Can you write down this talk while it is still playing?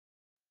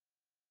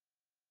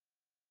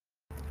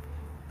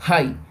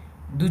Hi,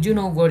 do you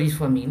know what is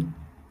famine?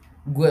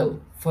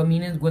 Well,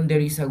 famine is when there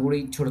is a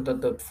great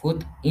shortage of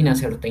food in a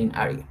certain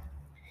area.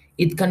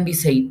 It can be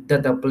said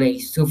that a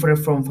place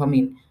suffers from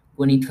famine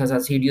when it has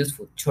a serious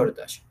food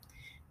shortage.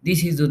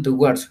 This is due to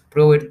wars,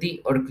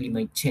 poverty, or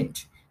climate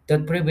change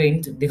that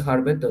prevent the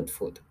harvest of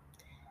food.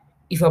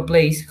 If a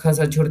place has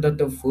a shortage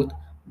of food,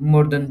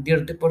 more than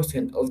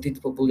 30% of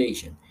its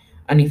population,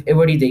 and if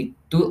every day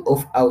 2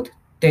 of out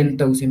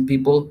 10,000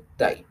 people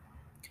die.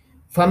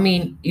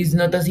 Famine is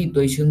not a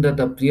situation that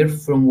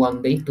appears from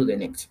one day to the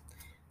next,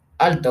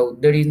 although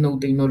there is no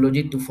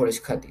technology to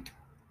forecast it.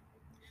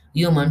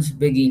 Humans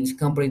beings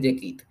can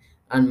predict it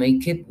and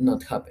make it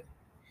not happen.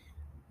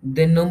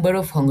 The number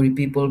of hungry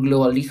people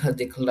globally has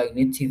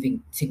declined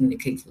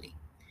significantly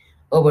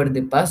over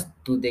the past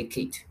 2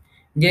 decades.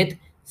 Yet,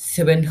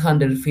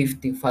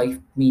 755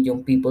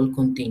 million people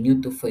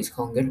continue to face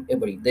hunger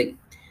every day.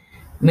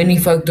 Many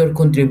factors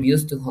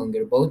contribute to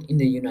hunger both in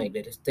the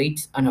United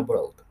States and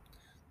abroad.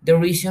 The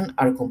reasons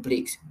are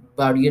complex,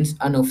 variant,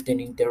 and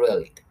often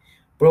interrelated.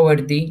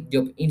 Poverty,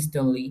 job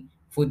instantly,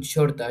 food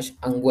shortage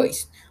and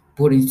waste,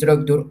 poor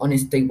structure,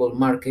 unstable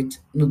markets,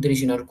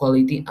 nutritional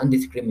quality, and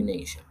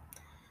discrimination.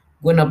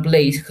 When a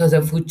place has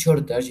a food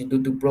shortage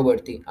due to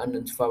poverty and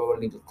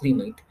unfavorable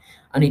climate,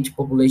 and its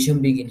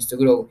population begins to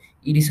grow,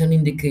 it is an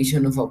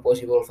indication of a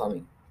possible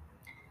famine.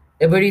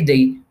 Every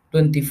day,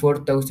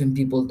 24,000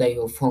 people die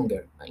of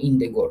hunger in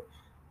the world,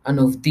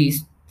 and of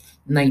these,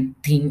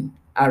 19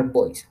 are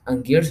boys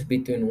and girls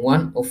between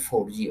 1 and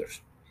 4 years.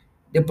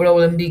 The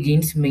problem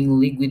begins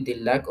mainly with the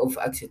lack of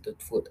access to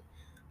food,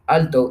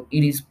 although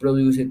it is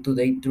produced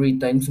today 3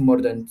 times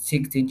more than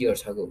 60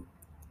 years ago.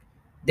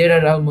 There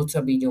are almost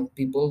a billion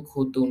people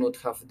who do not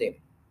have them.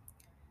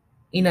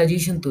 In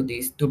addition to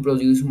this, to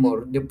produce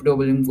more, the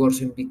problem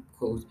worsens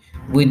because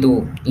we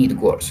do it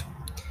worse.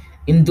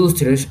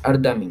 Industries are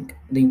damaging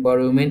the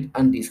environment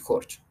and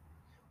discourage,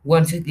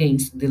 once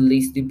against the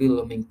least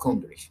developing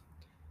countries.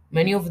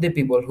 Many of the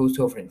people who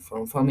suffer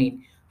from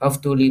famine have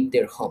to leave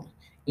their homes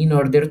in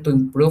order to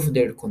improve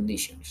their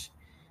conditions.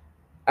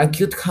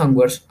 Acute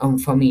hunger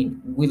and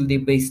famine will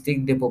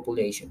devastate the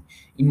population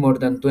in more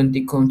than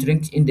 20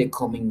 countries in the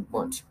coming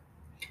months.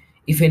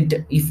 If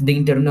the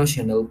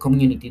international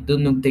community does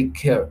not take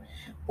care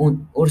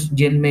on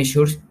urgent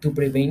measures to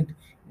prevent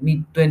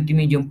 20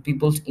 million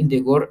people in the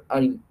world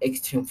are in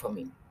extreme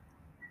famine.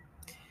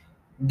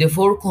 The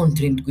four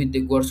countries with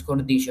the worst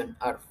condition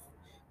are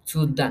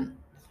Sudan,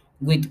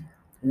 with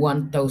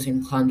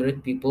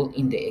 1,100 people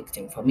in the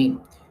extreme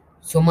famine,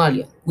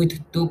 Somalia, with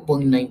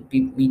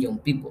 2.9 million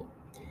people,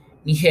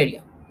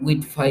 Nigeria,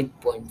 with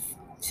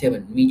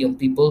 5.7 million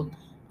people,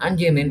 and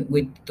Yemen,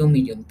 with 2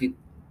 million people.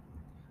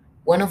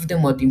 One of the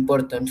most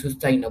important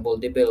sustainable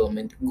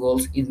development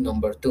goals is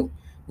number two,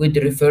 which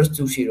refers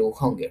to zero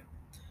hunger.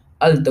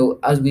 Although,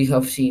 as we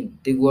have seen,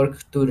 the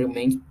work to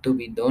remains to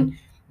be done,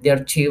 the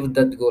achieve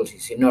that goal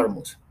is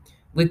enormous.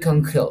 We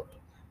can help,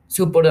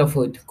 support the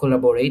food,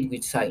 collaborate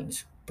with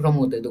science,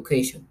 promote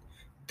education,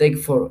 take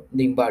for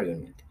the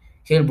environment,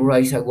 help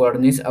raise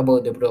awareness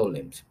about the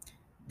problems.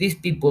 These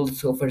people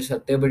suffer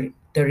a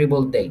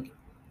terrible day.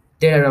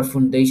 They are a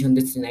foundation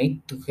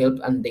destined to help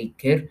and take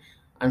care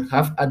and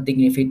have a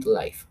dignified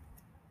life.